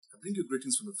bring you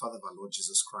greetings from the Father of our Lord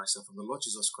Jesus Christ and from the Lord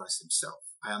Jesus Christ himself.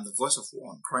 I am the voice of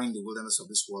one crying in the wilderness of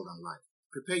this world and life.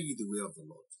 Prepare ye the way of the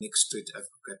Lord. Make straight every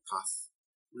crooked path.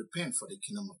 Repent, for the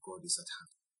kingdom of God is at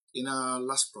hand. In our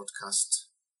last broadcast,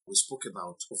 we spoke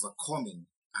about overcoming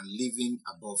and living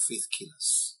above faith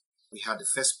killers. We had the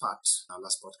first part in our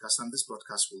last broadcast, and this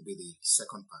broadcast will be the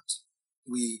second part.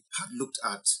 We had looked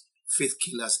at faith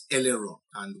killers earlier on,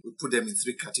 and we put them in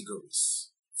three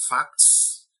categories.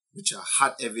 Facts, which are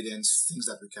hard evidence, things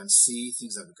that we can see,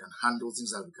 things that we can handle,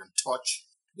 things that we can touch.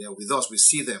 They are with us, we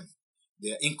see them.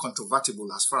 They are incontrovertible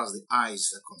as far as the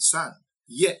eyes are concerned.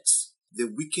 Yet, they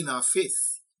weaken our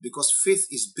faith, because faith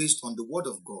is based on the word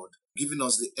of God, giving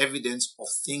us the evidence of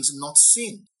things not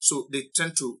seen. So they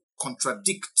tend to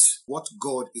contradict what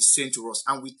God is saying to us,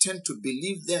 and we tend to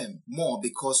believe them more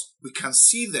because we can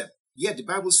see them. Yet the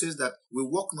Bible says that we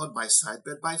walk not by sight,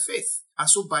 but by faith. And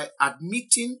so by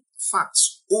admitting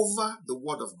facts over the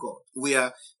word of God, we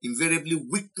are invariably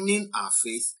weakening our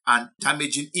faith and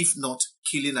damaging, if not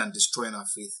killing and destroying our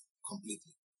faith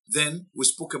completely. Then we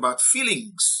spoke about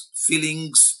feelings.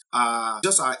 Feelings are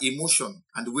just our emotion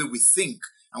and the way we think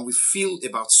and we feel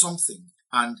about something.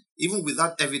 And even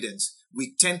without evidence,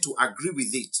 we tend to agree with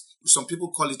it. Some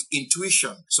people call it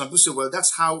intuition. Some people say, well,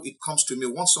 that's how it comes to me.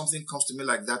 Once something comes to me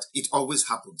like that, it always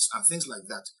happens, and things like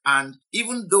that. And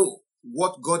even though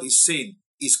what God is saying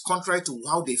is contrary to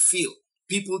how they feel,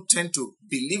 people tend to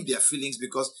believe their feelings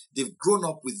because they've grown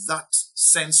up with that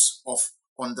sense of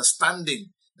understanding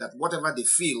that whatever they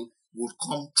feel will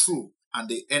come true, and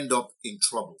they end up in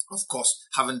trouble. Of course,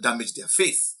 having damaged their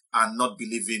faith and not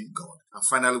believing God. And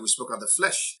finally, we spoke about the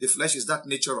flesh. The flesh is that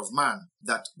nature of man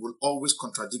that will always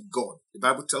contradict God. The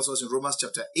Bible tells us in Romans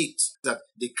chapter 8 that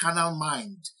the carnal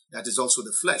mind, that is also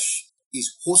the flesh,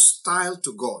 is hostile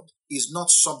to God, is not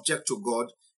subject to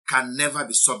God, can never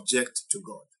be subject to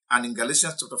God. And in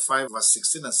Galatians chapter 5, verse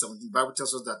 16 and 17, the Bible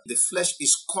tells us that the flesh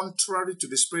is contrary to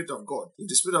the Spirit of God. If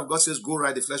the Spirit of God says go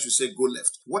right, the flesh will say go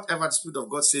left. Whatever the Spirit of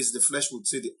God says, the flesh will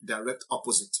say the direct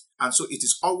opposite. And so it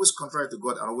is always contrary to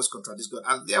God and always contradicts God.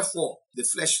 And therefore, the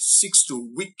flesh seeks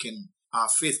to weaken our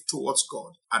faith towards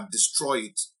God and destroy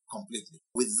it completely.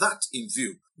 With that in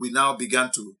view, we now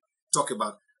began to talk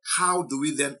about how do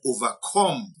we then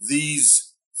overcome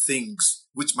these things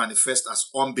which manifest as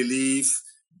unbelief,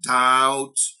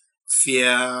 doubt,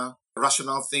 fear,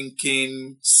 rational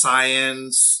thinking,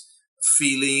 science,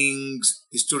 feelings,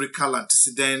 historical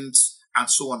antecedents, and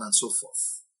so on and so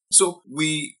forth. So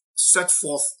we set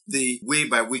forth the way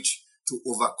by which to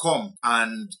overcome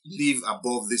and live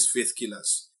above these faith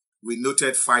killers. We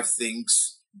noted 5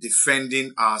 things: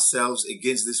 defending ourselves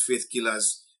against these faith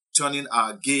killers, turning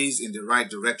our gaze in the right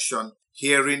direction,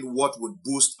 hearing what would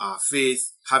boost our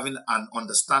faith, having an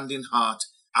understanding heart,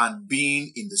 and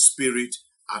being in the Spirit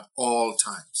at all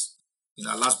times. In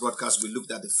our last broadcast, we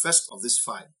looked at the first of these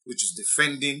 5, which is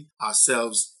defending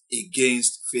ourselves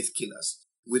against faith killers.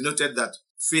 We noted that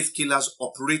faith killers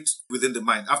operate within the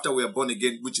mind. After we are born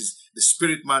again, which is the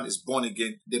spirit man is born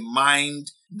again, the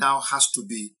mind now has to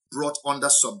be brought under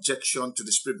subjection to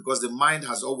the spirit, because the mind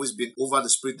has always been over the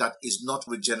spirit that is not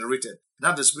regenerated.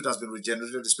 Now the spirit has been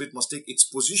regenerated, the spirit must take its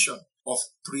position of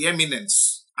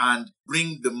preeminence and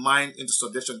bring the mind into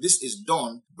subjection. This is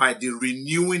done by the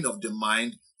renewing of the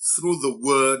mind through the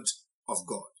word of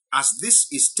God. As this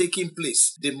is taking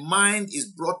place, the mind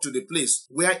is brought to the place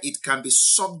where it can be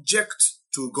subject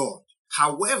to God.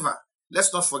 However,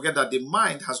 let's not forget that the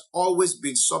mind has always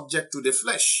been subject to the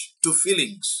flesh, to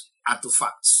feelings, and to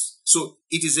facts. So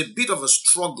it is a bit of a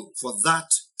struggle for that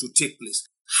to take place.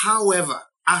 However,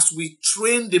 as we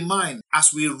train the mind,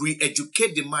 as we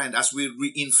re-educate the mind, as we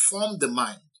re-inform the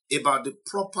mind about the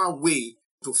proper way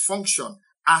to function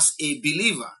as a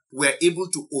believer, we're able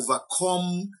to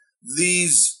overcome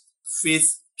these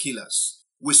faith killers.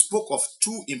 We spoke of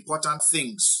 2 important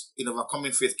things in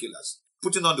overcoming faith killers: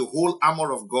 putting on the whole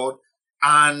armor of God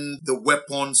and the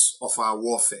weapons of our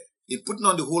warfare. In putting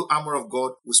on the whole armor of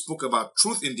God, we spoke about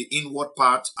truth in the inward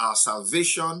part, our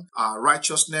salvation, our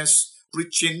righteousness,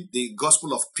 preaching the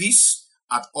gospel of peace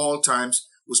at all times.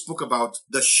 We spoke about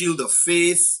the shield of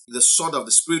faith, the sword of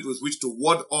the Spirit with which to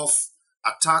ward off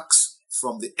attacks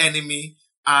from the enemy,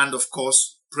 and of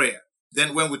course, prayer.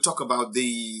 Then when we talk about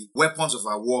the weapons of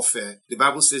our warfare, the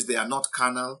Bible says they are not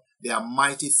carnal, they are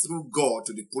mighty through God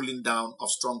to the pulling down of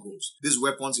strongholds. These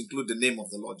weapons include the name of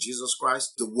the Lord Jesus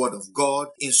Christ, the word of God,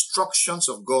 instructions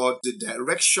of God, the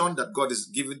direction that God is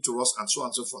giving to us, and so on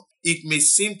and so forth. It may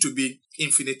seem to be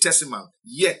infinitesimal,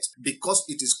 yet because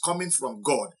it is coming from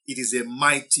God, it is a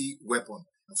mighty weapon.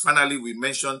 And finally, we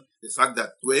mentioned the fact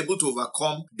that we're able to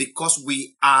overcome because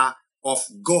we are of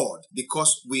God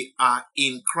because we are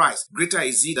in Christ. Greater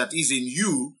is he that is in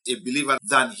you, a believer,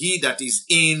 than he that is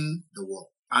in the world.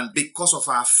 And because of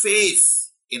our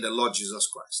faith in the Lord Jesus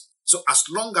Christ. So as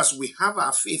long as we have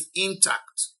our faith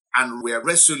intact and we are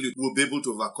resolute, we'll be able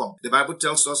to overcome. The Bible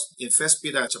tells us in 1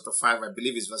 Peter chapter 5, I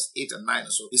believe it's verse 8 and 9 or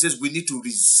so. It says we need to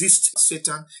resist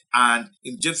Satan. And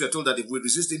in James we are told that if we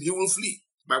resist him, he will flee.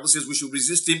 The Bible says we should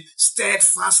resist him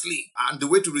steadfastly. And the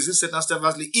way to resist Satan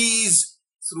steadfastly is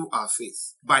through our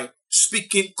faith, by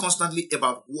speaking constantly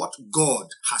about what God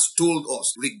has told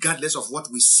us, regardless of what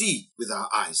we see with our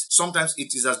eyes. Sometimes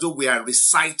it is as though we are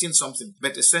reciting something,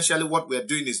 but essentially what we are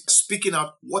doing is speaking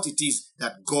out what it is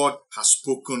that God has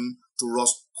spoken to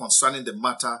us concerning the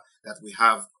matter that we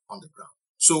have on the ground.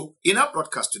 So in our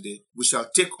broadcast today, we shall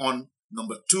take on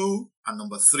number 2 and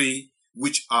number 3,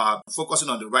 which are focusing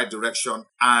on the right direction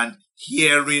and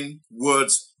hearing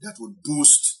words that would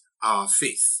boost our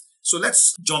faith. So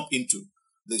let's jump into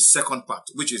the second part,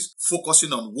 which is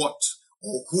focusing on what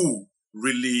or who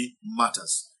really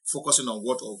matters. Focusing on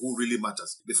what or who really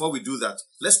matters. Before we do that,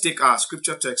 let's take our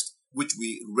scripture text, which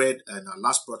we read in our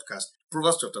last broadcast,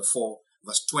 Proverbs chapter 4,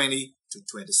 verse 20 to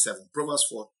 27. Proverbs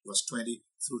 4, verse 20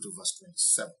 through to verse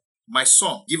 27. My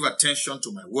son, give attention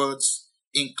to my words.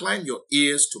 Incline your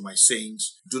ears to my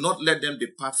sayings. Do not let them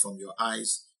depart from your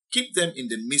eyes. Keep them in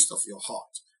the midst of your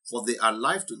heart, for they are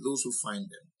life to those who find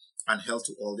them, and health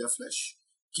to all their flesh.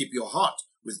 Keep your heart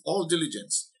with all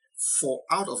diligence, for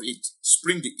out of it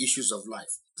spring the issues of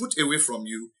life. Put away from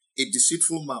you a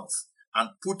deceitful mouth, and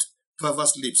put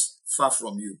perverse lips far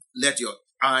from you. Let your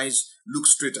eyes look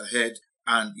straight ahead,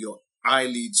 and your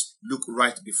eyelids look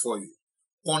right before you.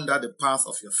 Ponder the path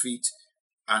of your feet,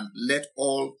 and let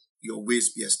all your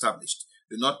ways be established.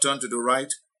 Do not turn to the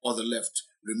right or the left.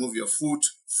 Remove your foot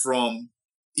from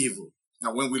evil.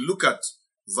 Now, when we look at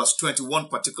verse 21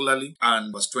 particularly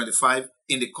and verse 25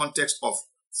 in the context of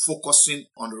focusing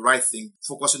on the right thing,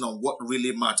 focusing on what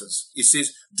really matters, it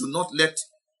says, do not let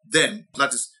them,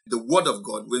 that is the word of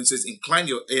God, when it says, incline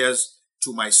your ears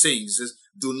to my sayings, it says,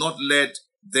 do not let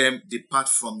them depart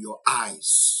from your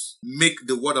eyes. Make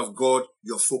the word of God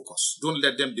your focus. Don't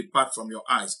let them depart from your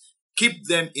eyes. Keep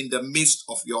them in the midst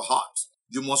of your heart.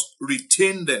 You must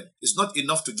retain them. It's not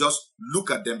enough to just look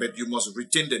at them, but you must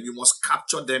retain them. You must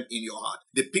capture them in your heart.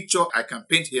 The picture I can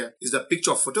paint here is the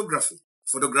picture of photography.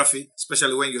 Photography,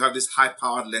 especially when you have these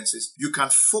high-powered lenses, you can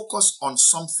focus on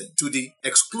something to the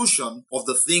exclusion of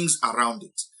the things around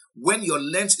it. When your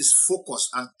lens is focused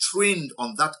and trained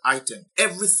on that item,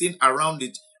 everything around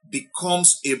it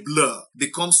becomes a blur,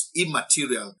 becomes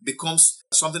immaterial, becomes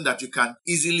something that you can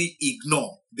easily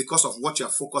ignore because of what you're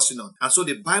focusing on. And so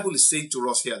the Bible is saying to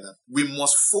us here that we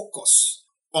must focus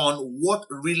on what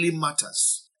really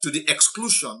matters to the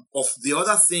exclusion of the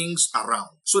other things around,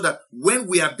 so that when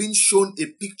we are being shown a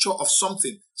picture of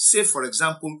something, say for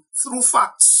example, through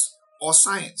facts or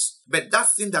science, but that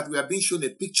thing that we are being shown a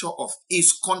picture of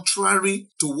is contrary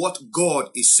to what God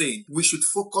is saying, we should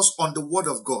focus on the word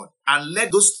of God and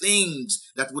let those things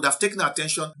that would have taken our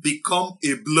attention become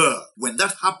a blur. When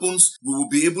that happens, we will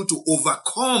be able to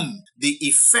overcome the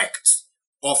effect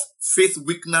of faith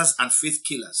weakeners and faith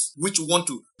killers, which want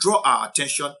to draw our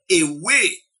attention away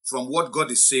from what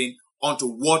God is saying onto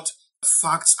what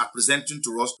facts are presenting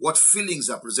to us, what feelings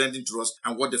are presenting to us,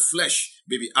 and what the flesh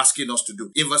may be asking us to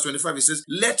do. In verse 25, it says,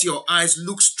 let your eyes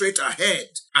look straight ahead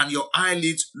and your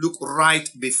eyelids look right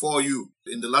before you.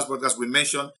 In the last broadcast, we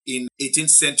mentioned in 18th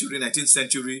century, 19th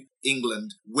century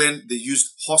England, when they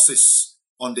used horses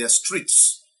on their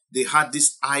streets, they had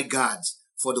these eye guards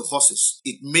for the horses.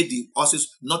 It made the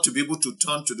horses not to be able to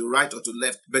turn to the right or to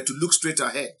left, but to look straight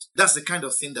ahead. That's the kind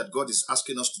of thing that God is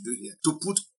asking us to do here, to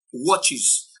put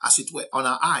watches, as it were, on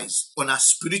our eyes, on our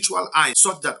spiritual eyes,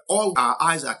 such that all our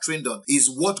eyes are trained on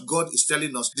is what God is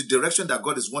telling us, the direction that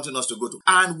God is wanting us to go to.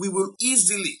 And we will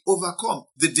easily overcome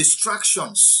the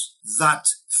distractions that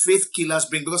faith killers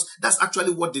bring, because that's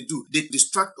actually what they do. They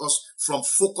distract us from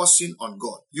focusing on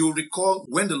God. You recall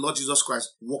when the Lord Jesus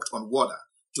Christ walked on water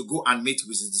to go and meet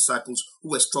with his disciples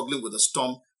who were struggling with a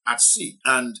storm at sea.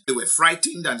 And they were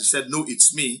frightened and he said, no,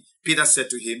 it's me. Peter said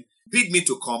to him, bid me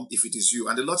to come if it is you.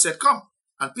 And the Lord said, come.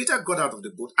 And Peter got out of the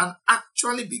boat and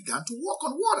actually began to walk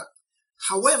on water.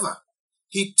 However,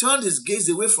 he turned his gaze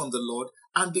away from the Lord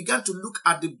and began to look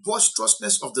at the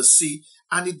boisterousness of the sea.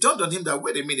 And it dawned on him that,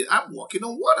 wait a minute, I'm walking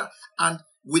on water. And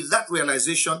with that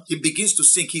realization, he begins to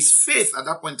sink. His faith at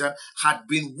that point in time had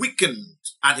been weakened.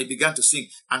 And he began to sink.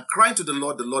 And crying to the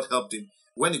Lord helped him.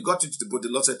 When he got into the boat, the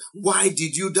Lord said, why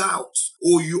did you doubt,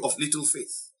 O you of little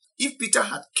faith? If Peter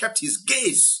had kept his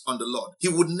gaze on the Lord, he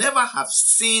would never have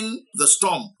seen the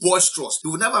storm boisterous. He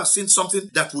would never have seen something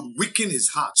that would weaken his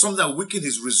heart, something that would weaken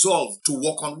his resolve to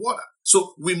walk on water.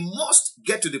 So we must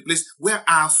get to the place where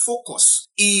our focus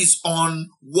is on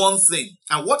one thing.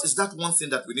 And what is that one thing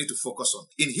that we need to focus on?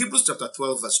 In Hebrews chapter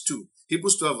 12 verse 2,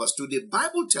 Hebrews 12 verse 2, the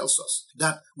Bible tells us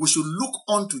that we should look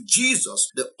unto Jesus,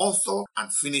 the author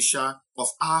and finisher of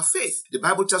our faith. The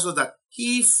Bible tells us that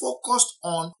he focused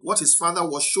on what his Father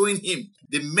was showing him,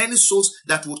 the many souls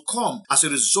that would come as a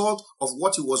result of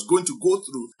what he was going to go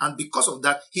through. And because of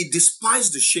that, he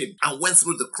despised the shame and went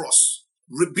through the cross,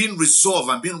 being resolved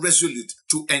and being resolute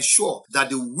to ensure that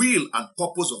the will and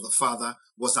purpose of the Father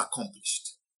was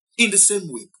accomplished. In the same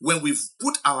way, when we've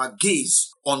put our gaze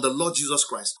on the Lord Jesus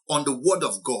Christ, on the Word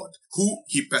of God, who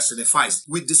he personifies,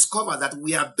 we discover that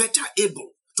we are better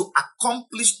able to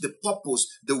accomplish the purpose,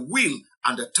 the will,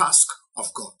 and the task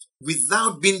of God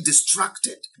without being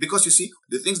distracted. Because you see,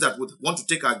 the things that would want to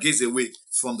take our gaze away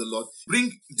from the Lord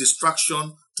bring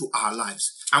distraction to our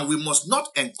lives. And we must not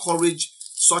encourage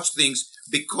such things,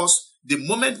 because the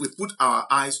moment we put our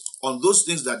eyes on those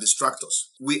things that distract us,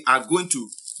 we are going to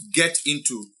get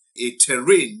into a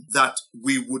terrain that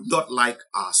we would not like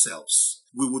ourselves.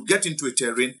 We would get into a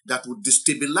terrain that would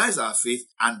destabilize our faith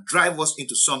and drive us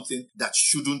into something that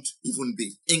shouldn't even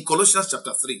be. In Colossians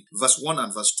chapter 3, verse 1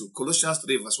 and verse 2, Colossians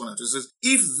 3, verse 1 and 2 says,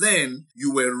 if then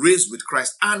you were raised with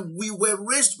Christ, and we were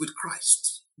raised with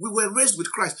Christ. We were raised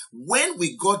with Christ. When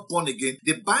we got born again,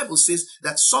 the Bible says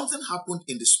that something happened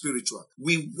in the spiritual.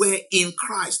 We were in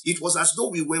Christ. It was as though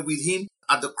we were with him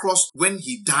at the cross when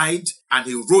he died and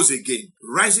he rose again,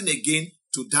 rising again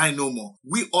to die no more.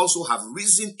 We also have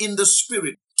risen in the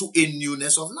spirit to a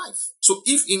newness of life. So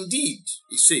if indeed,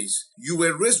 it says, you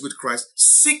were raised with Christ,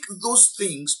 seek those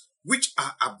things which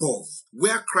are above,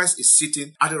 where Christ is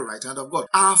sitting at the right hand of God.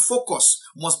 Our focus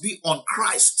must be on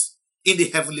Christ in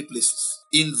the heavenly places.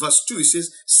 In verse 2, it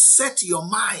says, set your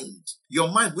mind,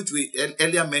 which we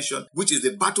earlier mentioned, which is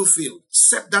the battlefield.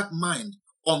 Set that mind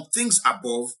on things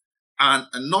above and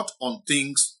not on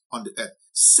things on the earth.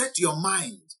 Set your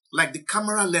mind, like the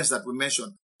camera lens that we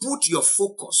mentioned. Put your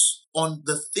focus on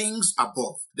the things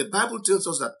above. The Bible tells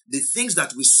us that the things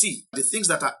that we see, the things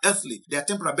that are earthly, they are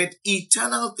temporal, but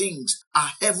eternal things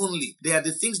are heavenly. They are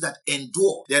the things that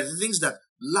endure. They are the things that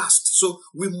last. So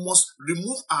we must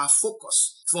remove our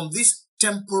focus from this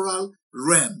temporal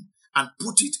realm and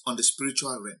put it on the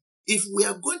spiritual realm. If we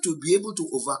are going to be able to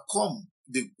overcome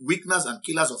the weakness and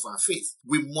killers of our faith,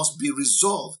 we must be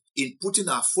resolved in putting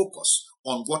our focus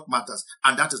on what matters,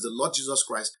 and that is the Lord Jesus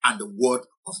Christ and the Word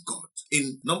of God.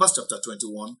 In Numbers chapter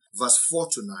 21, verse 4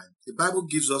 to 9, the Bible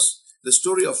gives us the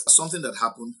story of something that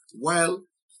happened while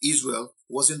Israel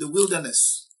was in the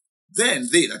wilderness. Then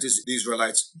they, that is the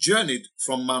Israelites, journeyed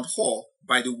from Mount Hor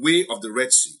by the way of the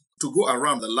Red Sea to go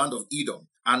around the land of Edom,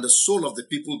 and the soul of the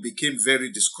people became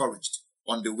very discouraged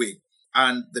on the way.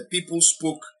 And the people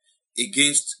spoke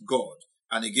against God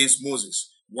and against Moses.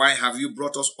 Why have you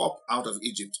brought us up out of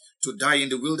Egypt to die in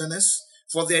the wilderness?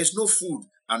 For there is no food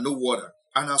and no water,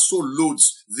 and our soul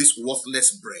loathes this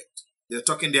worthless bread. They're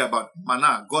talking there about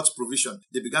manna, God's provision.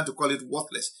 They began to call it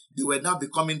worthless. They were now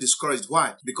becoming discouraged.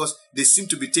 Why? Because they seemed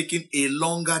to be taking a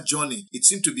longer journey. It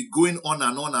seemed to be going on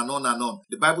and on and on and on.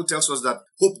 The Bible tells us that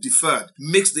hope deferred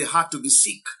makes the heart to be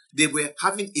sick. They were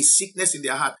having a sickness in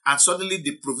their heart, and suddenly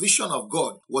the provision of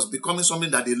God was becoming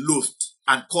something that they loathed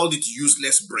and called it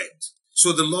useless bread.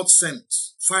 So the Lord sent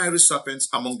fiery serpents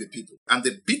among the people, and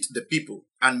they bit the people,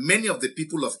 and many of the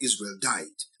people of Israel died.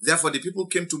 Therefore the people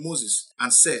came to Moses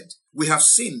and said, we have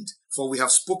sinned, for we have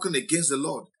spoken against the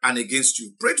Lord and against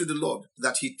you. Pray to the Lord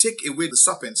that he take away the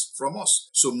serpents from us.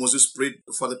 So Moses prayed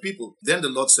for the people. Then the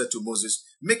Lord said to Moses,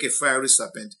 make a fiery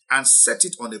serpent and set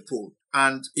it on a pole.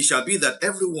 And it shall be that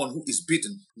everyone who is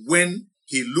bitten, when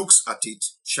he looks at it,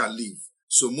 shall live.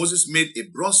 So Moses made a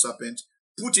bronze serpent,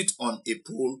 put it on a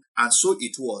pole, and so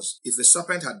it was. If a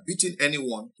serpent had bitten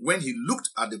anyone, when he looked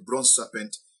at the bronze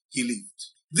serpent, he lived.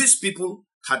 These people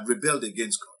had rebelled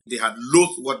against God. They had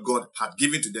loathed what God had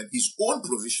given to them, his own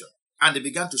provision. And they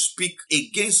began to speak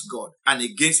against God and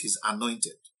against his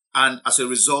anointed. And as a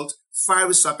result,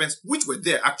 fiery serpents, which were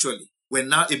there actually, were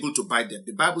now able to bite them.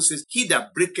 The Bible says, he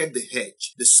that breaketh the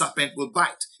hedge, the serpent will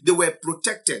bite. They were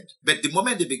protected. But the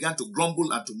moment they began to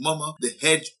grumble and to murmur, the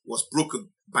hedge was broken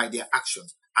by their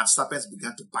actions, and serpents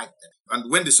began to bite them.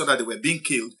 And when they saw that they were being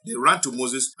killed, they ran to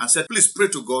Moses and said, please pray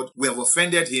to God. We have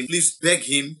offended him. Please beg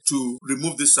him to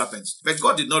remove these serpents. But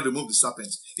God did not remove the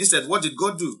serpents. Instead, what did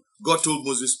God do? God told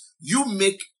Moses, you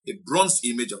make a bronze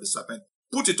image of the serpent,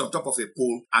 put it on top of a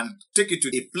pole, and take it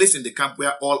to a place in the camp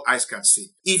where all eyes can see.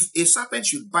 If a serpent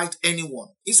should bite anyone,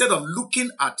 instead of looking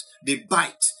at the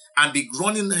bite and be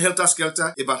running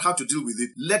helter-skelter about how to deal with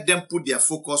it, let them put their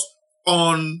focus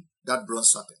on that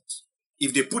bronze serpent.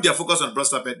 If they put their focus on bronze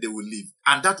serpent, they will live.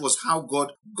 And that was how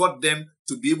God got them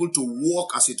to be able to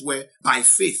walk, as it were, by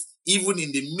faith, even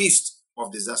in the midst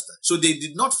of disaster. So they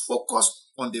did not focus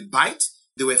on the bite.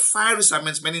 They were fiery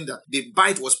serpents, meaning that the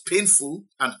bite was painful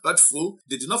and hurtful.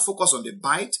 They did not focus on the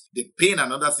bite, the pain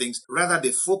and other things. Rather,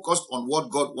 they focused on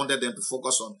what God wanted them to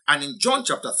focus on. And in John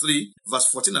chapter 3, verse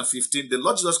 14 and 15, the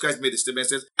Lord Jesus Christ made a statement,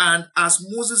 says, and as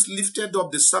Moses lifted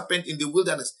up the serpent in the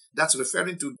wilderness, that's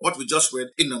referring to what we just read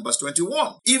in Numbers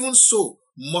 21. Even so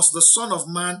must the Son of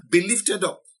Man be lifted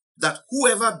up, that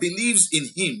whoever believes in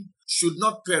him should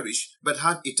not perish, but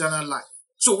have eternal life.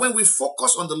 So when we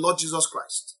focus on the Lord Jesus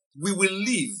Christ, we will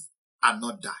live and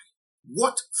not die.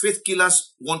 What faith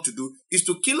killers want to do is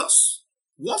to kill us.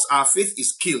 Once our faith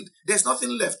is killed, there's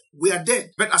nothing left. We are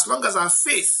dead. But as long as our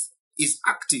faith is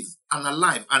active and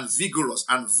alive and vigorous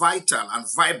and vital and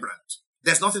vibrant,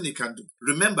 there's nothing it can do.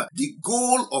 Remember, the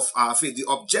goal of our faith,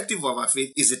 the objective of our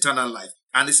faith is eternal life.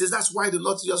 And it says that's why the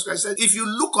Lord Jesus Christ said, if you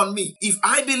look on me, if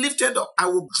I be lifted up, I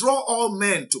will draw all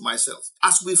men to myself.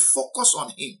 As we focus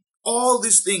on him, all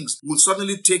these things will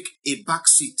suddenly take a back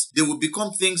seat. They will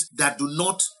become things that do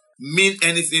not mean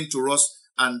anything to us.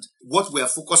 And what we are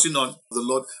focusing on, the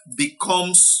Lord,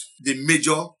 becomes the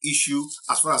major issue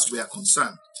as far as we are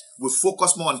concerned. We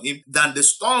focus more on him than the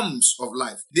storms of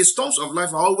life. The storms of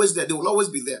life are always there. They will always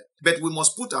be there. But we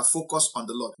must put our focus on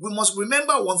the Lord. We must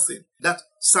remember one thing, that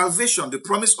salvation, the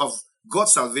promise of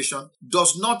God's salvation,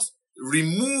 does not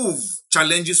remove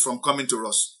challenges from coming to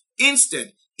us.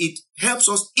 Instead, it helps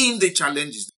us in the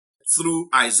challenges. Through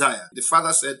Isaiah, the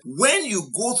Father said, when you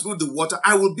go through the water,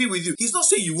 I will be with you. He's not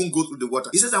saying you won't go through the water.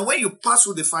 He says, and when you pass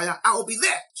through the fire, I will be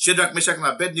there. Shadrach, Meshach, and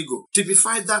Abednego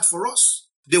typified that for us.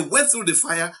 They went through the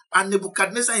fire, and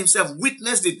Nebuchadnezzar himself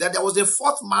witnessed it, that there was a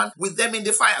fourth man with them in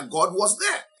the fire. God was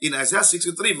there. In Isaiah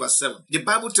 63 verse 7, the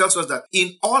Bible tells us that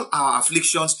in all our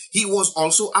afflictions, he was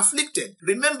also afflicted.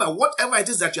 Remember, whatever it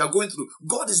is that you are going through,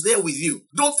 God is there with you.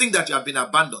 Don't think that you have been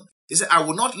abandoned. He said, I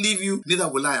will not leave you, neither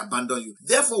will I abandon you.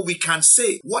 Therefore, we can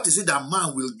say, what is it that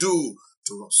man will do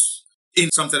to us?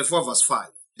 In Psalm 34 verse 5,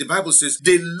 the Bible says,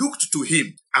 they looked to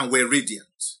him and were radiant.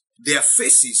 Their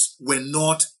faces were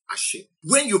not ashamed.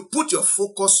 When you put your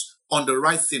focus on the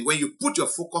right thing, when you put your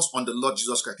focus on the Lord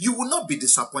Jesus Christ, you will not be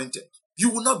disappointed. You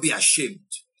will not be ashamed.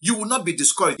 You will not be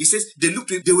discouraged. He says, they looked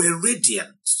to him, they were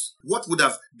radiant. What would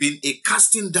have been a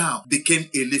casting down became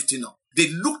a lifting up. They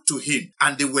looked to him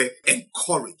and they were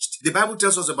encouraged. The Bible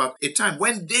tells us about a time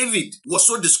when David was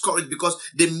so discouraged because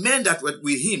the men that were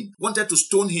with him wanted to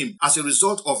stone him as a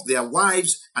result of their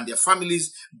wives and their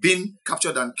families being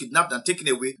captured and kidnapped and taken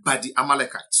away by the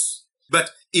Amalekites. But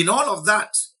in all of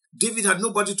that, David had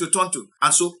nobody to turn to.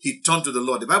 And so he turned to the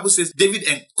Lord. The Bible says David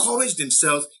encouraged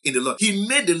himself in the Lord. He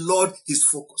made the Lord his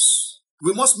focus.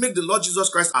 We must make the Lord Jesus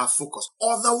Christ our focus.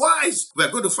 Otherwise, we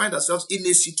are going to find ourselves in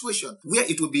a situation where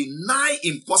it will be nigh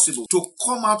impossible to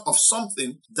come out of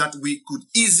something that we could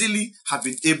easily have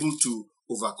been able to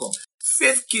overcome.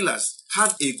 Faith killers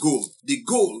have a goal. The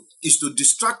goal is to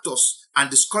distract us and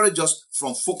discourage us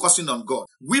from focusing on God.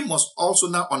 We must also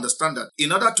now understand that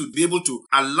in order to be able to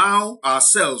allow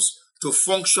ourselves to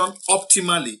function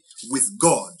optimally with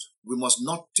God, we must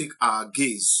not take our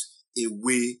gaze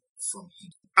away from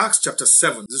him. Acts chapter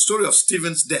 7, the story of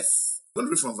Stephen's death. Don't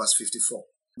read from verse 54.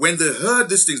 When they heard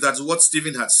these things, that's what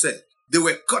Stephen had said, they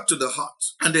were cut to the heart,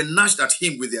 and they gnashed at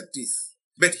him with their teeth.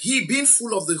 But he, being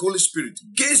full of the Holy Spirit,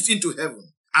 gazed into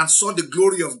heaven and saw the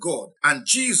glory of God, and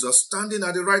Jesus standing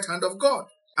at the right hand of God,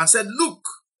 and said, look,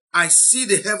 I see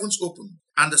the heavens open,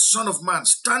 and the Son of Man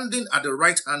standing at the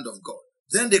right hand of God.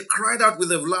 Then they cried out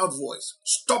with a loud voice,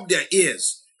 stopped their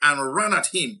ears, and ran at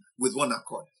him with one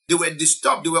accord. They were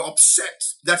disturbed. They were upset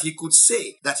that he could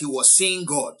say that he was seeing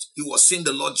God. He was seeing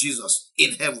the Lord Jesus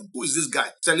in heaven. Who is this guy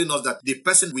telling us that the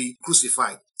person we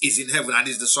crucified is in heaven and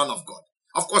is the Son of God?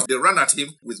 Of course, they ran at him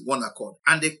with one accord.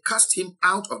 And they cast him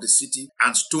out of the city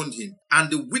and stoned him. And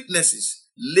the witnesses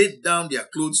laid down their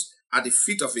clothes at the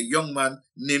feet of a young man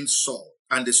named Saul.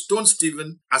 And they stoned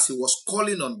Stephen as he was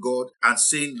calling on God and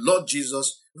saying, Lord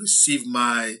Jesus, receive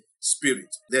my spirit.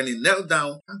 Then he knelt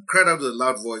down and cried out with a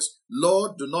loud voice,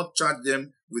 Lord, do not charge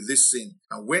them with this sin.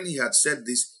 And when he had said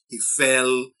this, he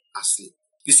fell asleep.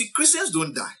 You see, Christians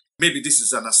don't die. Maybe this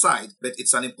is an aside, but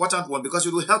it's an important one because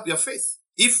it will help your faith.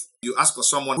 If you ask for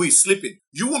someone who is sleeping,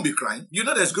 you won't be crying. You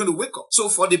know that he's going to wake up. So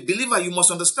for the believer, you must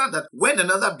understand that when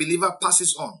another believer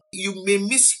passes on, you may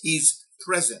miss his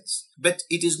presence. But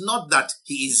it is not that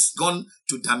he is gone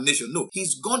to damnation. No,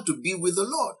 he's gone to be with the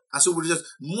Lord. And so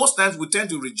most times we tend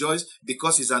to rejoice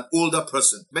because he's an older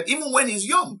person. But even when he's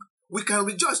young, we can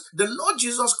rejoice. The Lord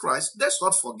Jesus Christ, let's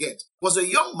not forget, was a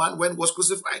young man when he was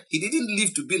crucified. He didn't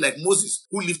live to be like Moses,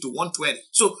 who lived to 120.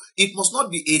 So it must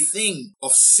not be a thing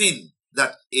of sin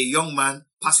that a young man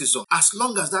passes on. As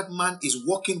long as that man is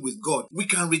walking with God, we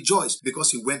can rejoice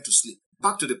because he went to sleep.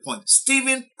 Back to the point.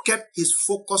 Stephen kept his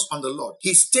focus on the Lord.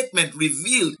 His statement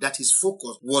revealed that his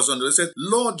focus was on the Lord. He said,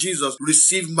 Lord Jesus,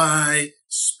 receive my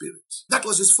spirit. That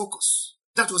was his focus.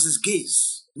 That was his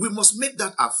gaze. We must make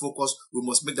that our focus. We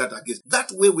must make that our gaze. That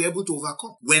way we're able to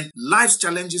overcome. When life's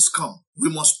challenges come, we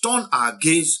must turn our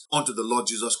gaze onto the Lord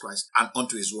Jesus Christ and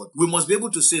onto his word. We must be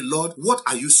able to say, Lord, what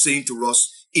are you saying to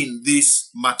us in this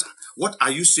matter? What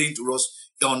are you saying to us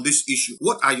on this issue?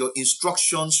 What are your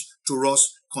instructions to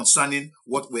us concerning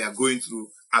what we are going through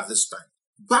at this time?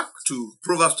 Back to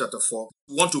Proverbs chapter 4.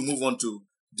 We want to move on to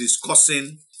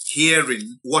discussing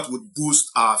hearing what would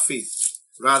boost our faith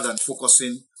rather than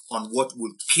focusing on what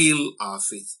will kill our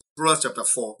faith. Proverbs chapter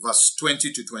 4, verse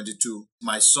 20 to 22.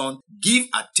 My son, give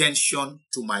attention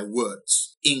to my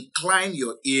words. Incline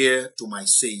your ear to my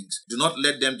sayings. Do not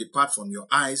let them depart from your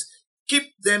eyes.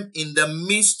 Keep them in the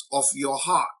midst of your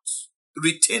heart.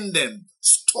 Retain them,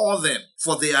 store them,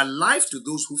 for they are life to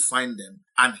those who find them,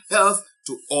 and health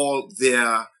to all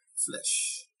their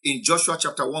flesh. In Joshua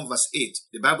chapter 1 verse 8,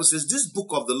 the Bible says, this book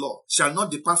of the law shall not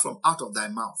depart from out of thy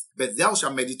mouth, but thou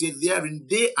shalt meditate therein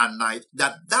day and night,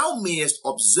 that thou mayest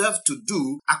observe to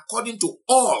do according to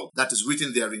all that is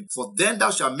written therein. For then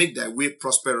thou shalt make thy way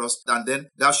prosperous, and then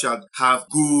thou shalt have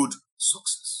good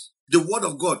success. The word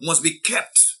of God must be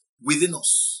kept within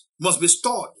us, must be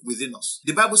stored within us.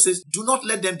 The Bible says, do not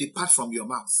let them depart from your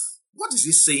mouth. What is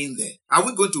he saying there? Are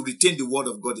we going to retain the word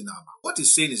of God in our mouth? What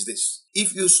he's saying is this.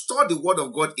 If you store the word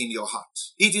of God in your heart,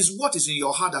 it is what is in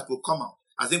your heart that will come out.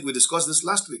 I think we discussed this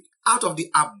last week. Out of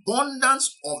the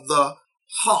abundance of the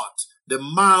heart, the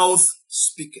mouth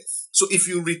speaketh. So if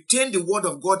you retain the word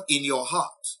of God in your heart,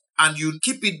 and you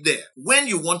keep it there, when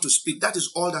you want to speak, that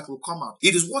is all that will come out.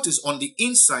 It is what is on the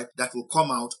inside that will come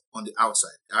out on the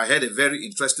outside. I heard a very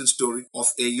interesting story of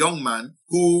a young man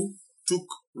who took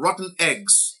rotten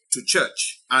eggs to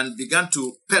church and began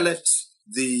to pellet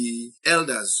the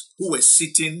elders who were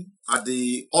sitting at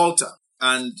the altar.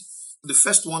 And the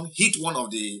first one hit one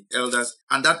of the elders,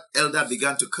 and that elder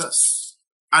began to curse.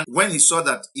 And when he saw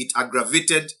that it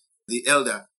aggravated the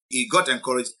elder, he got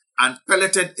encouraged and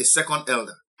pelleted a second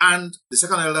elder. And the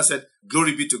second elder said,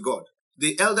 glory be to God.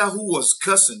 The elder who was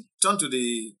cursing turned to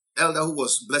the elder who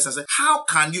was blessed and said,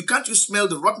 can't you smell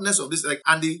the rottenness of this egg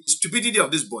and the stupidity of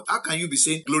this boy? How can you be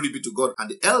saying glory be to God? And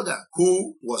the elder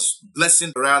who was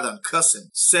blessing rather than cursing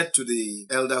said to the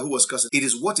elder who was cursing, it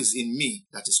is what is in me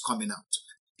that is coming out.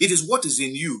 It is what is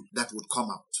in you that would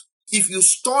come out. If you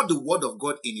store the word of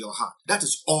God in your heart, that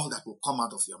is all that will come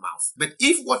out of your mouth. But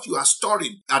if what you are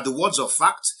storing are the words of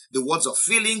fact, the words of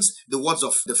feelings, the words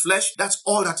of the flesh, that's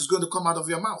all that is going to come out of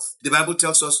your mouth. The Bible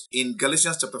tells us in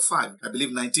Galatians chapter 5, I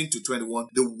believe 19 to 21,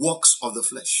 the works of the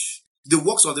flesh. The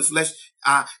works of the flesh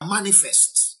are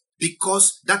manifest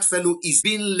because that fellow is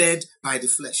being led by the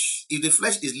flesh. If the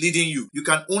flesh is leading you, you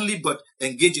can only but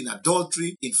engage in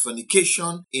adultery, in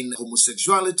fornication, in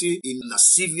homosexuality, in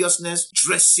lasciviousness,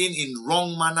 dressing in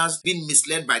wrong manners, being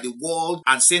misled by the world,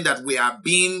 and saying that we are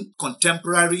being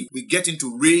contemporary. We get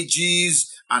into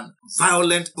rages and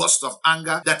violent bursts of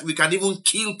anger that we can even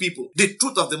kill people. The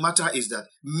truth of the matter is that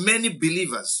many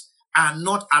believers are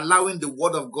not allowing the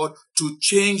word of God to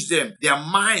change them. Their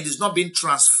mind is not being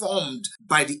transformed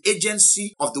by the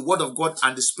agency of the word of God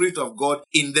and the Spirit of God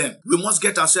in them. We must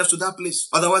get ourselves to that place.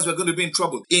 Otherwise, we're going to be in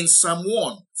trouble. In Psalm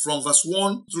 1, from verse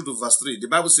 1 through to verse 3, the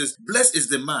Bible says, blessed is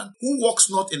the man who walks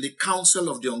not in the counsel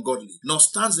of the ungodly, nor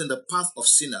stands in the path of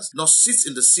sinners, nor sits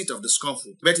in the seat of the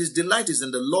scornful. But his delight is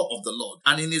in the law of the Lord,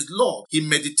 and in his law he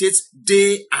meditates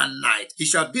day and night. He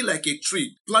shall be like a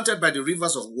tree planted by the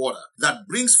rivers of water, that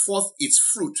brings forth its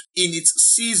fruit in its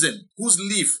season, whose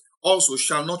leaf also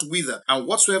shall not wither, and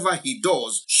whatsoever he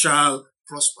does shall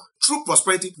prosper. True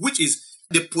prosperity, which is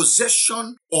the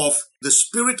possession of the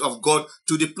Spirit of God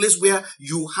to the place where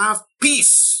you have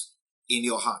peace in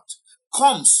your heart,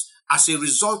 comes as a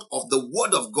result of the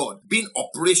word of God being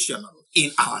operational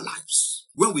in our lives.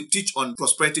 When we teach on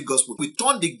prosperity gospel, we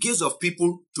turn the gaze of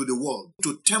people to the world,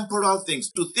 to temporal things,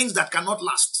 to things that cannot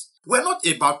last. We're not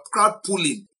about crowd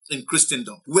pulling in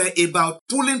Christendom. We're about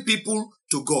pulling people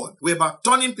to God. We're about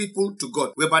turning people to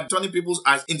God. We're about turning people's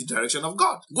eyes in the direction of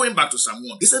God. Going back to Psalm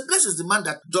 1, he said, blessed is the man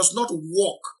that does not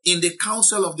walk in the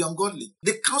counsel of the ungodly.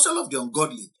 The counsel of the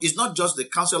ungodly is not just the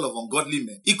counsel of ungodly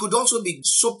men. It could also be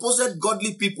supposed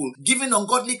godly people giving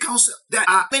ungodly counsel. There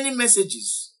are many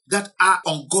messages that are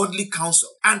ungodly counsel,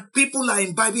 and people are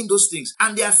imbibing those things,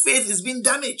 and their faith is being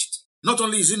damaged. Not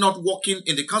only is he not walking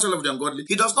in the counsel of the ungodly,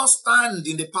 he does not stand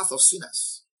in the path of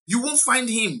sinners. You won't find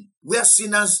him where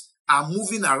sinners are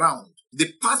moving around.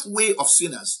 The pathway of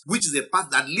sinners, which is the path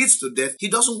that leads to death, he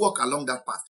doesn't walk along that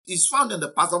path. He's found in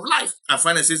the path of life. And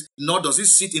finally it says, nor does he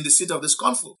sit in the seat of the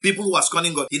scornful. People who are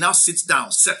scorning God, he now sits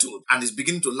down, settled, and is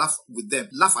beginning to laugh with them,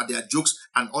 laugh at their jokes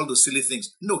and all those silly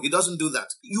things. No, he doesn't do that.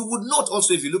 You would note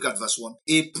also, if you look at verse 1,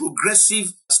 a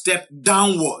progressive step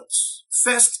downwards.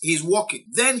 First, he's walking.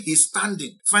 Then he's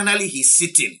standing. Finally, he's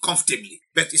sitting comfortably.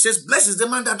 But he says, blessed is the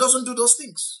man that doesn't do those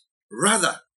things.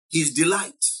 Rather, his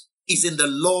delight is in the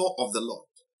law of the Lord.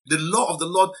 The law of the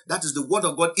Lord, that is the word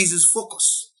of God, is his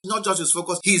focus. Not just his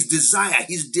focus, his desire,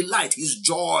 his delight, his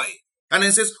joy. And then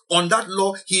it says, on that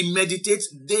law, he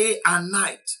meditates day and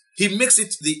night. He makes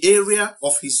it the area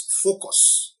of his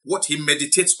focus. What he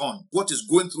meditates on, what is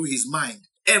going through his mind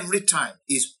every time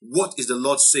is, what is the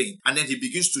Lord saying? And then he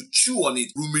begins to chew on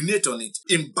it, ruminate on it,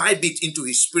 imbibe it into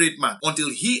his spirit man until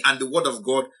he and the word of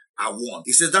God are one.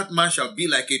 He says that man shall be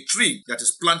like a tree that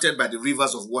is planted by the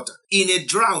rivers of water. In a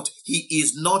drought, he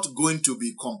is not going to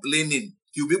be complaining.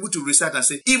 He'll be able to recite and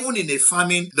say, even in a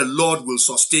famine, the Lord will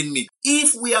sustain me.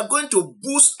 If we are going to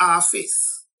boost our faith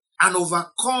and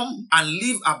overcome and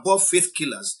live above faith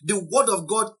killers, the word of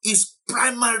God is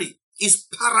primary, is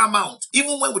paramount.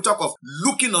 Even when we talk of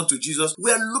looking unto Jesus,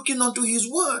 we are looking unto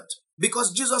his word,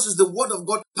 because Jesus is the word of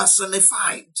God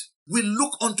personified. We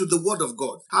look unto the word of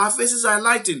God. Our faces are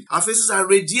lighting. Our faces are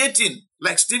radiating,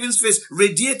 like Stephen's face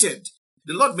radiated.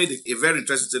 The Lord made a very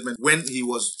interesting statement when he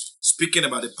was speaking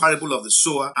about the parable of the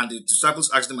sower, and the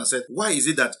disciples asked him and said, why is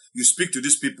it that you speak to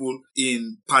these people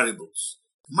in parables?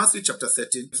 Matthew chapter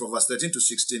 13, from verse 13 to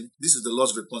 16, this is the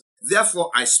Lord's response.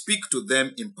 Therefore I speak to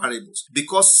them in parables,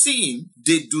 because seeing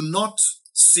they do not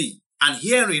see, and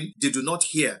hearing they do not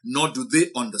hear, nor do they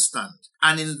understand.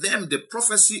 And in them the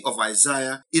prophecy of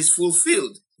Isaiah is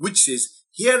fulfilled, which says,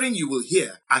 hearing you will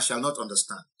hear and shall not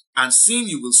understand, and seeing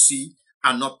you will see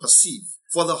and not perceive.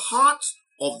 For the heart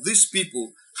of these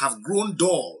people have grown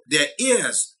dull, their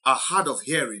ears are hard of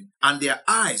hearing, and their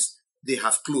eyes they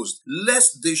have closed,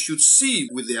 lest they should see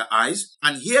with their eyes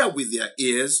and hear with their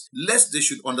ears, lest they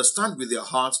should understand with their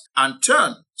hearts and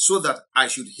turn, so that I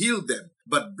should heal them.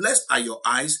 But blessed are your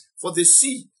eyes, for they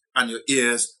see, and your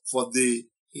ears, for they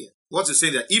hear. What's it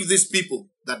saying there? If these people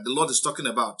that the Lord is talking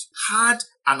about had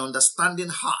an understanding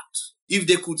heart, if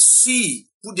they could see,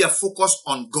 put their focus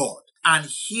on God, and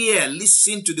hear,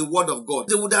 listen to the word of God,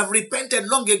 they would have repented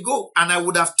long ago, and I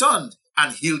would have turned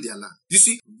and healed their land. You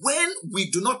see, when we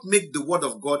do not make the word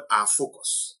of God our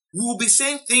focus, we will be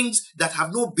saying things that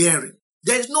have no bearing.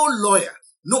 There is no lawyer,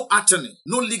 no attorney,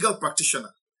 no legal practitioner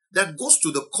that goes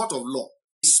to the court of law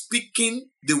speaking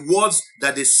the words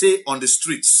that they say on the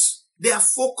streets. Their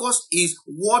focus is,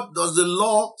 what does the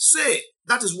law say?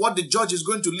 That is what the judge is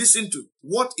going to listen to.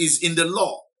 What is in the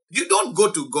law? You don't go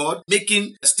to God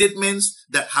making statements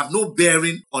that have no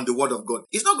bearing on the word of God.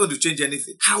 It's not going to change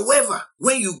anything. However,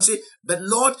 when you say, but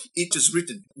Lord, it is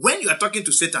written, when you are talking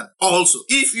to Satan also,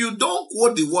 if you don't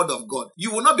quote the word of God,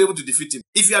 you will not be able to defeat him.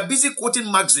 If you are busy quoting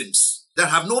maxims that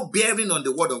have no bearing on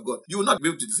the word of God, you will not be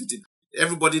able to defeat him.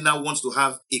 Everybody now wants to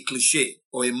have a cliche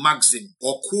or a maxim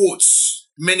or quotes.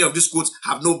 Many of these quotes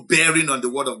have no bearing on the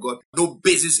word of God, no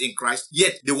basis in Christ,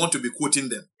 yet they want to be quoting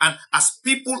them. And as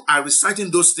people are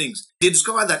reciting those things, they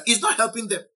discover that it's not helping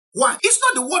them. Why? It's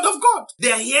not the word of God.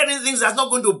 They are hearing things that's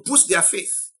not going to boost their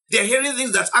faith. They are hearing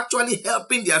things that's actually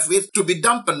helping their faith to be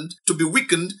dampened, to be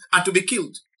weakened, and to be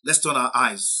killed. Let's turn our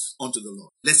eyes onto the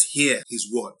Lord. Let's hear his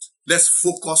word. Let's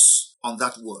focus on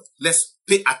that word. Let's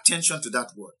pay attention to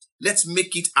that word. Let's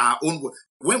make it our own word.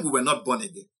 When we were not born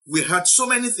again, we heard so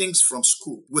many things from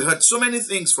school. We heard so many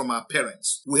things from our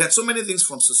parents. We heard so many things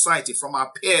from society, from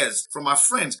our peers, from our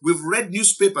friends. We've read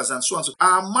newspapers and so on. So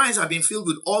our minds have been filled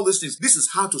with all these things. This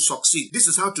is how to succeed. This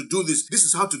is how to do this. This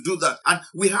is how to do that. And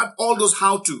we had all those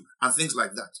how to and things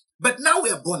like that. But now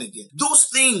we are born again. Those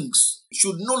things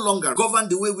should no longer govern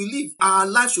the way we live. Our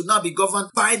life should now be governed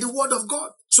by the word of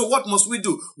God. So what must we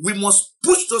do? We must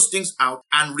push those things out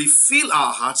and refill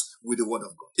our hearts with the word of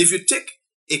God. If you take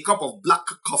a cup of black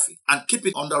coffee and keep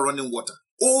it under running water,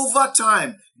 over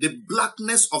time, the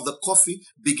blackness of the coffee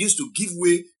begins to give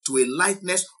way to a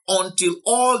lightness until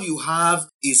all you have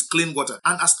is clean water.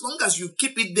 And as long as you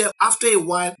keep it there, after a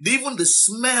while, even the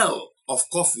smell of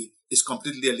coffee is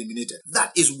completely eliminated.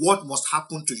 That is what must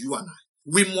happen to you and I.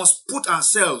 We must put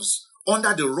ourselves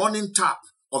under the running tap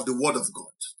of the Word of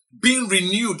God, being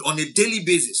renewed on a daily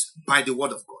basis by the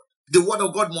Word of God. The Word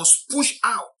of God must push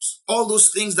out all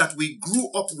those things that we grew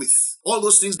up with, all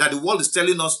those things that the world is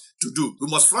telling us to do. We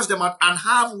must flush them out and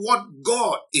have what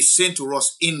God is saying to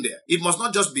us in there. It must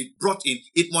not just be brought in,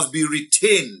 it must be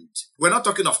retained. We're not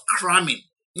talking of cramming.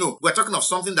 No, we're talking of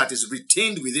something that is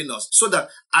retained within us so that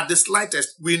at the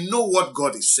slightest, we know what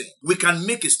God is saying. We can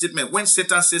make a statement. When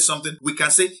Satan says something, we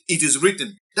can say, it is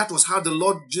written. That was how the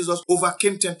Lord Jesus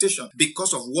overcame temptation,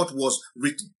 because of what was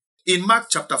written. In Mark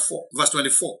chapter 4, verse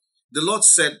 24, the Lord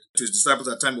said to his disciples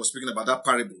at the time he was speaking about that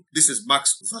parable. This is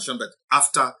Mark's version, but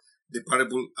after the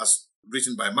parable as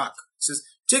written by Mark. It says,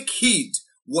 take heed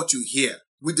what you hear.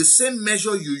 With the same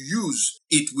measure you use,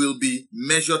 it will be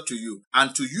measured to you.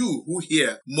 And to you who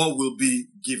hear, more will be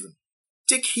given.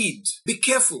 Take heed. Be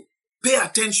careful. Pay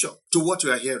attention to what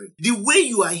you are hearing. The way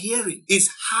you are hearing is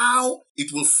how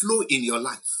it will flow in your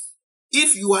life.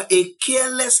 If you are a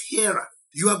careless hearer,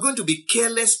 you are going to be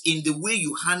careless in the way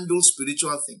you handle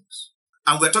spiritual things.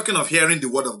 And we're talking of hearing the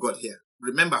Word of God here.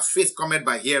 Remember, faith cometh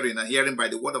by hearing, and hearing by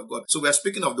the Word of God. So we are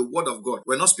speaking of the Word of God.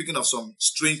 We're not speaking of some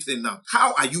strange thing now.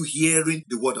 How are you hearing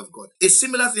the Word of God? A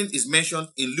similar thing is mentioned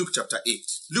in Luke chapter 8.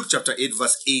 Luke chapter 8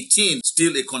 verse 18,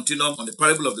 still a continuum on the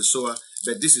parable of the sower,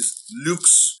 but this is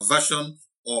Luke's version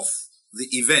of the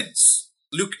events.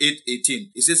 Luke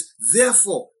 8:18. It says,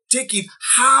 therefore, take it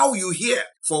how you hear,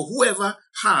 for whoever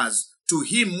has, to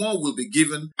him more will be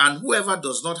given, and whoever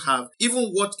does not have, even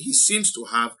what he seems to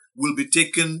have, will be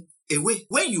taken away.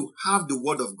 When you have the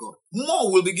Word of God,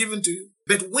 more will be given to you.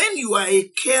 But when you are a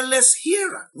careless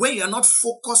hearer, when you are not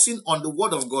focusing on the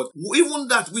Word of God, even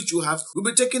that which you have will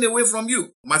be taken away from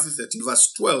you. Matthew 13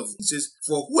 verse 12, it says,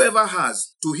 for whoever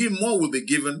has, to him more will be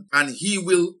given, and he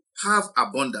will have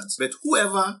abundance. But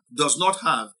whoever does not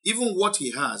have, even what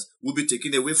he has, will be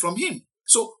taken away from him.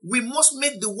 So we must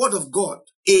make the Word of God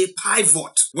a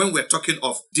pivot when we're talking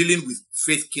of dealing with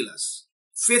faith killers.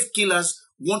 Faith killers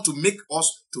want to make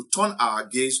us to turn our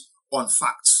gaze on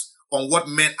facts, on what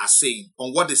men are saying,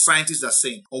 on what the scientists are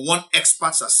saying, on what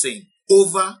experts are saying,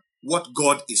 over what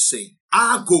God is saying.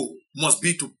 Our goal must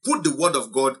be to put the Word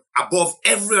of God above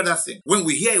every other thing. When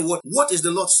we hear a word, what is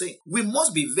the Lord saying? We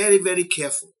must be very, very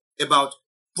careful about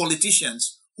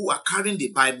politicians who are carrying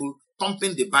the Bible,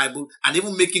 thumping the Bible, and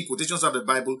even making quotations of the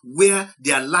Bible where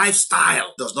their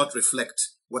lifestyle does not reflect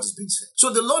what is being said.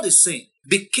 So the Lord is saying,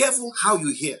 be careful how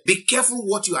you hear. Be careful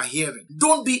what you are hearing.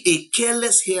 Don't be a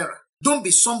careless hearer. Don't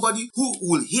be somebody who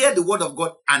will hear the Word of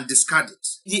God and discard it.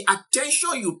 The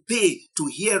attention you pay to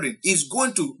hearing is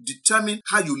going to determine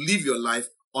how you live your life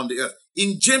on the earth.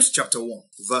 In James chapter 1,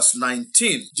 verse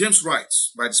 19, James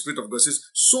writes by the Spirit of God, says,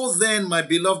 so then, my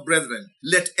beloved brethren,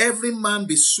 let every man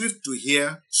be swift to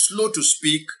hear, slow to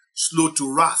speak, slow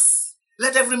to wrath.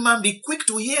 Let every man be quick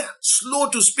to hear, slow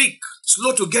to speak,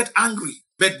 slow to get angry,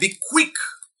 but be quick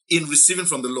in receiving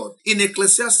from the Lord. In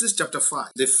Ecclesiastes chapter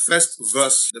 5, the first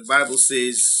verse, the Bible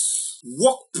says,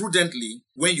 walk prudently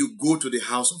when you go to the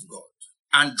house of God,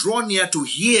 and draw near to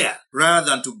hear rather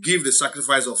than to give the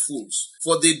sacrifice of fools,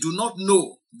 for they do not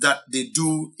know that they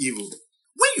do evil.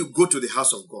 When you go to the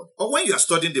house of God, or when you are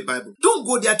studying the Bible, don't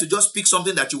go there to just pick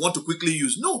something that you want to quickly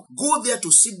use. No, go there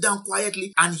to sit down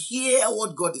quietly and hear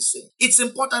what God is saying. It's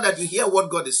important that you hear what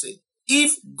God is saying.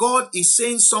 If God is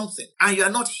saying something and you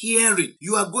are not hearing,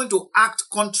 you are going to act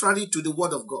contrary to the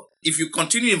Word of God. If you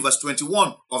continue in verse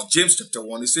 21 of James chapter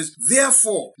 1, it says,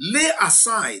 therefore, lay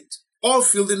aside all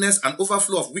filthiness and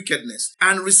overflow of wickedness,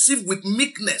 and receive with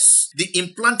meekness the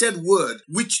implanted word,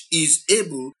 which is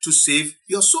able to save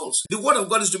your souls. The Word of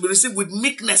God is to be received with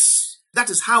meekness.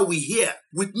 That is how we hear.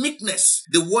 With meekness,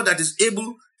 the word that is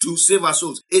able to save our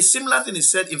souls. A similar thing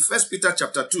is said in 1 Peter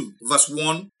chapter 2, verse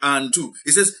 1 and 2.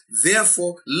 It says,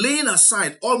 therefore, laying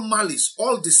aside all malice,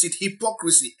 all deceit,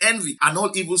 hypocrisy, envy, and all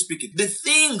evil speaking, the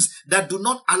things that do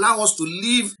not allow us to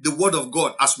live the Word of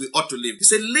God as we ought to live. He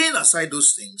said, laying aside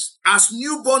those things, as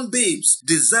newborn babes,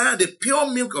 desire the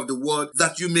pure milk of the Word,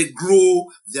 that you may grow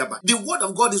thereby. The Word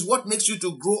of God is what makes you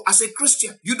to grow as a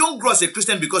Christian. You don't grow as a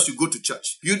Christian because you go to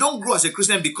church. You don't grow as a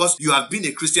Christian because you have been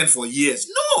a Christian for years.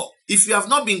 No! If you have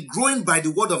not been growing by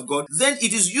the Word of God, then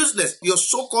it is useless. Your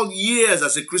so-called years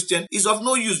as a Christian is of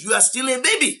no use. You are still a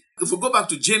baby. If we go back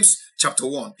to James chapter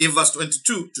 1, in verse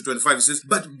 22 to 25, it says,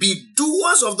 but be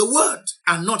doers of the word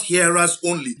and not hearers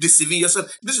only, deceiving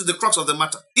yourself. This is the crux of the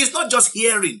matter. It's not just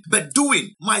hearing, but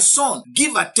doing. My son,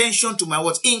 give attention to my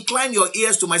words. Incline your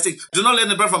ears to my saying. Do not let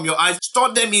them burn from your eyes.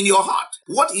 Store them in your heart.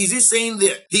 What is he saying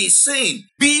there? He is saying,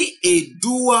 be a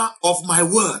doer of my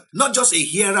word. Not just a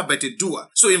hearer, but a doer.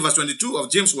 So in verse 22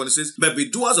 of James 1, it says, but be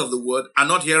doers of the word and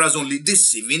not hearers only,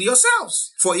 deceiving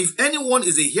yourselves. For if anyone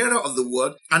is a hearer of the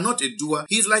word and not a doer,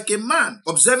 he is like a man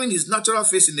observing his natural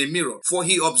face in a mirror. For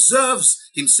he observes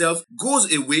himself,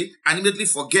 goes away, and immediately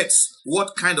forgets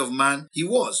what kind of man he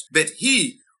was. But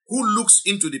he who looks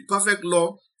into the perfect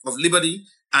law of liberty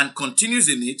and continues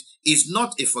in it is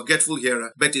not a forgetful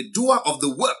hearer, but a doer of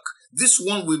the work. This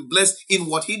one will be blessed in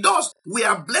what he does. We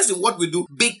are blessed in what we do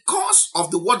because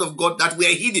of the word of God that we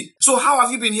are heeding. So how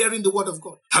have you been hearing the word of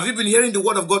God? Have you been hearing the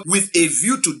word of God with a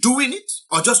view to doing it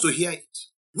or just to hear it?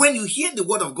 When you hear the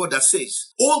word of God that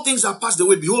says, all things are passed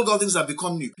away, behold, all things have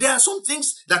become new. There are some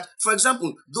things that, for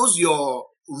example, those your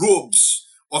robes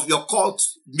of your cult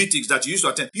meetings that you used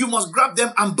to attend, you must grab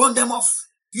them and burn them off.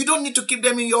 You don't need to keep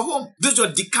them in your home. Those are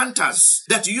decanters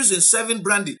that you use in serving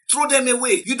brandy. Throw them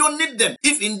away. You don't need them.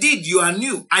 If indeed you are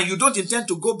new and you don't intend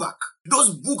to go back,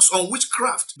 those books on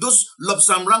witchcraft, those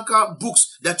Lobsam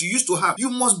books that you used to have, you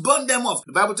must burn them off.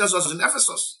 The Bible tells us in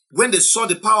Ephesus, when they saw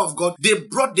the power of God, they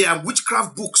brought their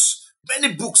witchcraft books,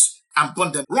 many books, and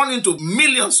burned them, run into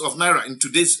millions of naira in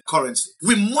today's currency.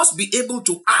 We must be able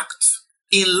to act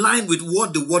in line with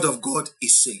what the word of God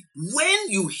is saying. When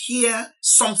you hear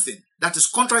something that is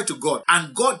contrary to God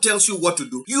and God tells you what to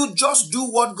do, you just do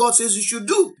what God says you should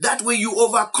do. That way you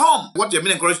overcome what you're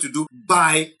being encouraged to do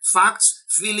by facts,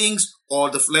 feelings, or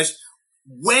the flesh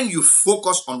when you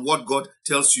focus on what God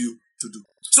tells you to do.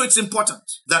 So it's important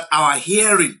that our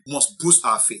hearing must boost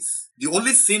our faith. The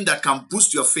only thing that can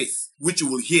boost your faith, which you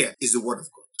will hear, is the word of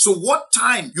God. So what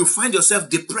time you find yourself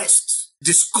depressed,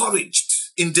 discouraged,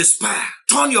 in despair,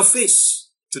 turn your face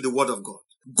to the word of God.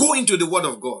 Go into the word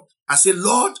of God and say,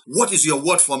 Lord, what is your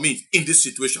word for me in this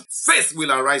situation? Faith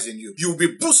will arise in you. You will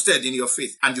be boosted in your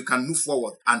faith and you can move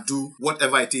forward and do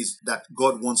whatever it is that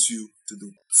God wants you to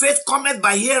do. Faith cometh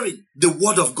by hearing the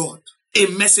word of God, a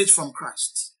message from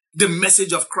Christ, the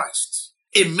message of Christ,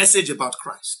 a message about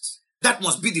Christ. That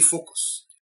must be the focus.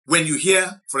 When you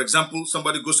hear, for example,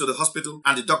 somebody goes to the hospital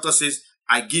and the doctor says,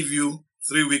 I give you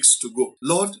 3 weeks to go.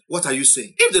 Lord, what are you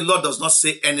saying? If the Lord does not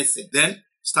say anything, then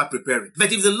start preparing.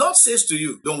 But if the Lord says to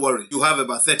you, don't worry, you have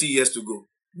about 30 years to go,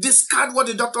 discard what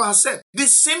the doctor has said. The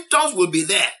symptoms will be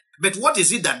there. But what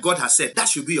is it that God has said? That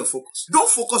should be your focus. Don't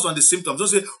focus on the symptoms. Don't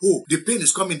say, oh, the pain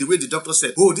is coming the way the doctor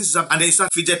said. Oh, this is up. And then you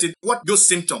start fidgeting. What those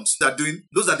symptoms are doing,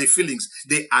 those are the feelings.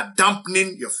 They are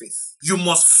dampening your faith. You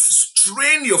must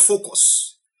strain your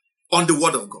focus on the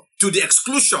word of God to the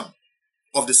exclusion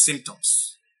of the symptoms.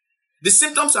 The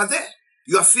symptoms are there.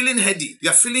 You are feeling heady.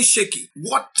 You are feeling shaky.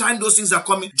 What time those things are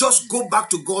coming, just go back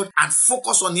to God and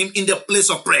focus on him in the place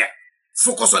of prayer.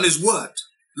 Focus on his word.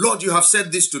 Lord, you have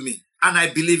said this to me and I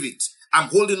believe it. I'm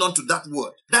holding on to that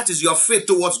word. That is your faith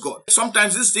towards God.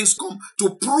 Sometimes these things come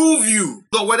to prove you,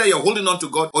 not whether you're holding on to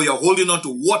God or you're holding on to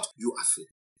what you are feeling.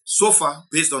 So far,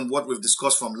 based on what we've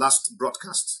discussed from last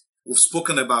broadcast, we've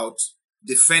spoken about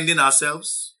defending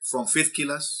ourselves from faith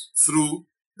killers through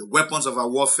the weapons of our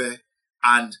warfare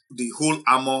and the whole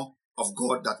armor of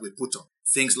God that we put on.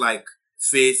 Things like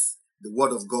faith, the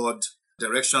word of God,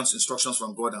 directions, instructions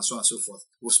from God, and so on and so forth.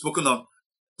 We've spoken on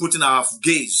putting our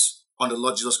gaze on the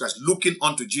Lord Jesus Christ, looking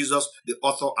unto Jesus, the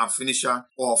author and finisher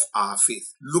of our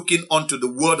faith, looking unto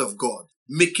the word of God,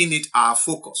 making it our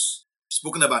focus.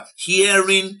 Spoken about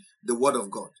hearing the word of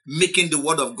God, making the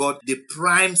word of God the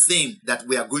prime thing that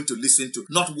we are going to listen to.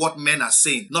 Not what men are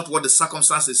saying, not what the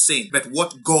circumstance is saying, but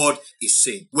what God is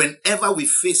saying. Whenever we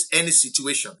face any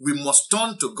situation, we must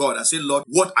turn to God and say, Lord,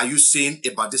 what are you saying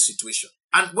about this situation?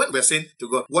 And when we're saying to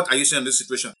God, what are you saying in this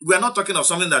situation? We are not talking of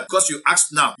something that because you ask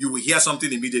now, you will hear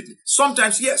something immediately.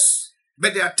 Sometimes, yes.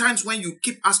 But there are times when you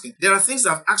keep asking. There are things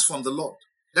I've asked from the Lord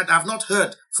that I've not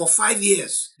heard for 5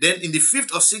 years. Then in the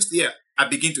 5th or 6th year, I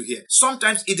begin to hear.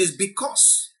 Sometimes it is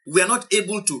because we are not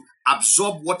able to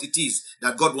absorb what it is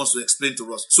that God wants to explain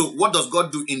to us. So what does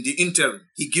God do in the interim?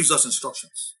 He gives us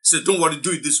instructions. He says, don't worry,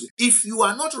 do it this way. If you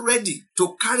are not ready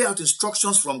to carry out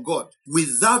instructions from God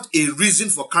without a reason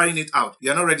for carrying it out, you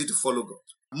are not ready to follow God.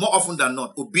 More often than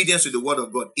not, obedience to the word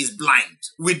of God is blind.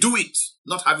 We do it,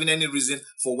 not having any reason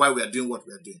for why we are doing what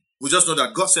we are doing. We just know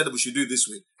that God said that we should do it this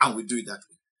way, and we do it that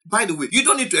way. By the way, you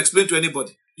don't need to explain to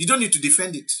anybody. You don't need to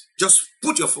defend it. Just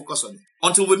put your focus on it.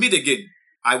 Until we meet again,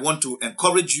 I want to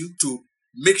encourage you to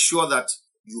make sure that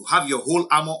you have your whole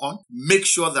armor on. Make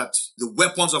sure that the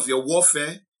weapons of your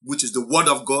warfare, which is the word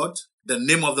of God, the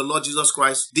name of the Lord Jesus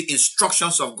Christ, the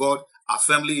instructions of God, are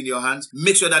firmly in your hands.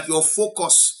 Make sure that your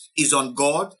focus is on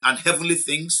God and heavenly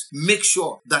things. Make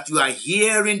sure that you are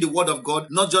hearing the word of God,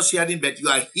 not just hearing, but you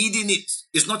are heeding it.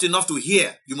 It's not enough to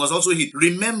hear. You must also heed.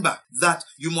 Remember that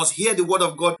you must hear the word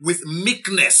of God with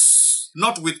meekness,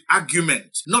 not with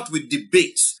argument, not with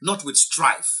debates, not with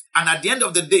strife. And at the end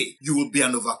of the day, you will be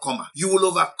an overcomer. You will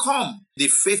overcome the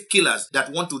faith killers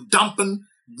that want to dampen,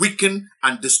 weaken,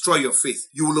 and destroy your faith.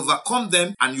 You will overcome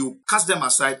them and you cast them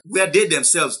aside where they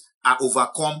themselves are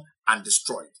overcome and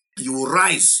destroyed. You will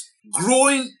rise,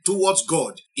 growing towards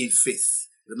God in faith.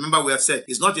 Remember, we have said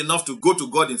it's not enough to go to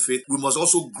God in faith. We must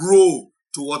also grow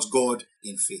towards God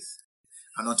in faith.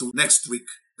 And until next week,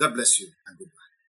 God bless you and goodbye.